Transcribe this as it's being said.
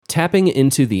Tapping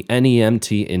into the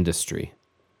NEMT industry.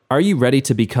 Are you ready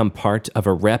to become part of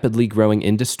a rapidly growing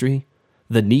industry?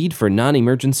 The need for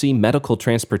non-emergency medical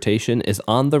transportation is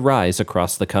on the rise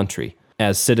across the country,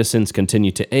 as citizens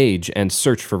continue to age and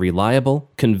search for reliable,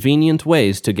 convenient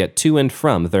ways to get to and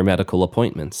from their medical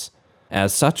appointments.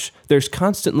 As such, there's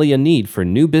constantly a need for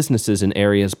new businesses in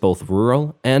areas both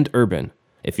rural and urban.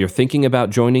 If you're thinking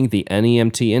about joining the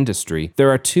NEMT industry, there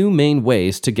are two main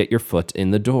ways to get your foot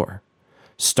in the door.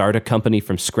 Start a company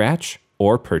from scratch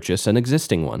or purchase an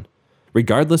existing one.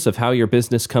 Regardless of how your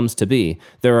business comes to be,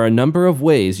 there are a number of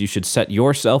ways you should set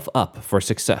yourself up for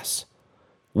success.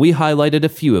 We highlighted a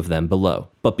few of them below,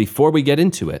 but before we get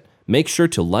into it, make sure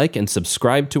to like and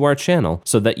subscribe to our channel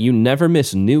so that you never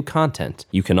miss new content.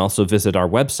 You can also visit our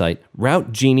website,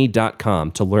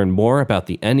 routegenie.com, to learn more about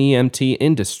the NEMT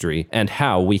industry and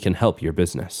how we can help your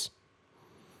business.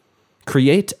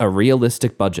 Create a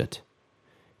realistic budget.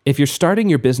 If you're starting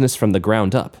your business from the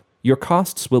ground up, your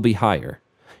costs will be higher.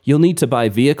 You'll need to buy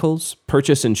vehicles,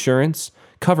 purchase insurance,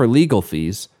 cover legal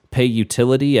fees, pay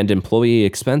utility and employee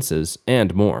expenses,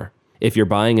 and more. If you're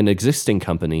buying an existing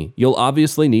company, you'll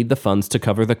obviously need the funds to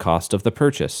cover the cost of the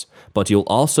purchase, but you'll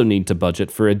also need to budget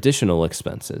for additional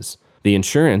expenses. The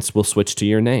insurance will switch to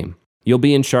your name. You'll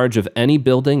be in charge of any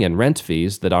building and rent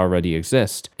fees that already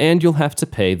exist, and you'll have to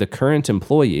pay the current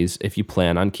employees if you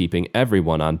plan on keeping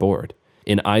everyone on board.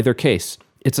 In either case,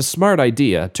 it's a smart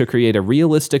idea to create a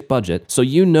realistic budget so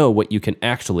you know what you can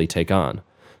actually take on.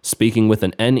 Speaking with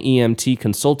an NEMT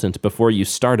consultant before you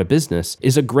start a business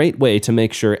is a great way to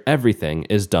make sure everything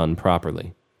is done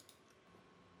properly.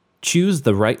 Choose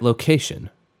the right location.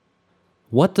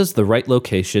 What does the right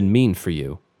location mean for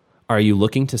you? Are you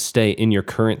looking to stay in your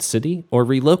current city or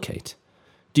relocate?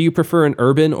 Do you prefer an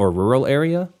urban or rural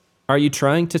area? Are you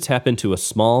trying to tap into a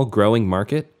small, growing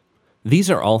market?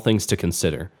 These are all things to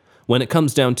consider. When it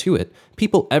comes down to it,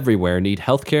 people everywhere need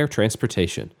healthcare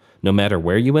transportation. No matter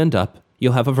where you end up,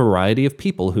 you'll have a variety of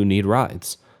people who need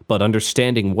rides, but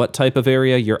understanding what type of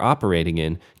area you're operating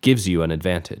in gives you an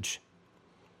advantage.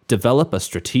 Develop a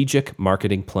strategic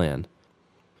marketing plan.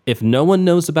 If no one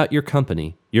knows about your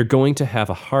company, you're going to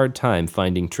have a hard time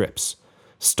finding trips.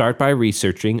 Start by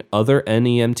researching other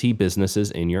NEMT businesses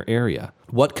in your area.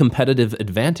 What competitive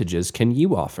advantages can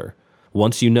you offer?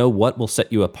 Once you know what will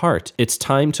set you apart, it's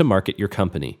time to market your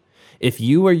company. If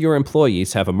you or your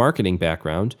employees have a marketing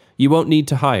background, you won't need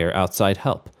to hire outside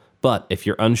help. But if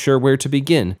you're unsure where to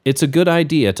begin, it's a good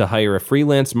idea to hire a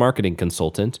freelance marketing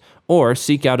consultant or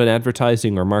seek out an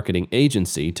advertising or marketing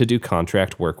agency to do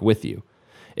contract work with you.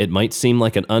 It might seem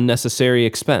like an unnecessary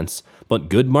expense, but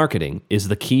good marketing is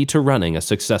the key to running a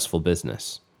successful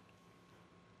business.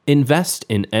 Invest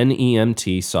in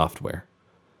NEMT software.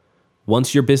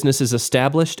 Once your business is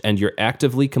established and you're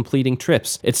actively completing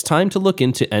trips, it's time to look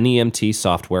into NEMT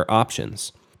software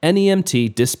options.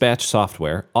 NEMT dispatch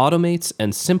software automates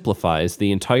and simplifies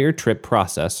the entire trip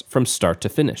process from start to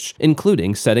finish,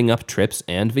 including setting up trips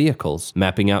and vehicles,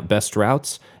 mapping out best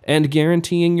routes, and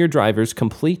guaranteeing your drivers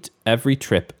complete every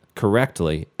trip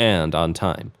correctly and on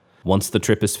time. Once the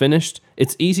trip is finished,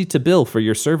 it's easy to bill for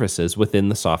your services within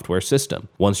the software system.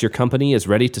 Once your company is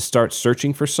ready to start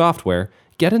searching for software,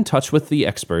 get in touch with the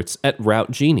experts at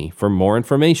RouteGenie for more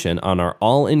information on our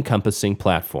all-encompassing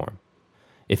platform.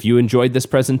 If you enjoyed this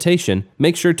presentation,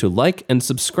 make sure to like and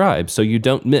subscribe so you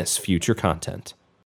don't miss future content.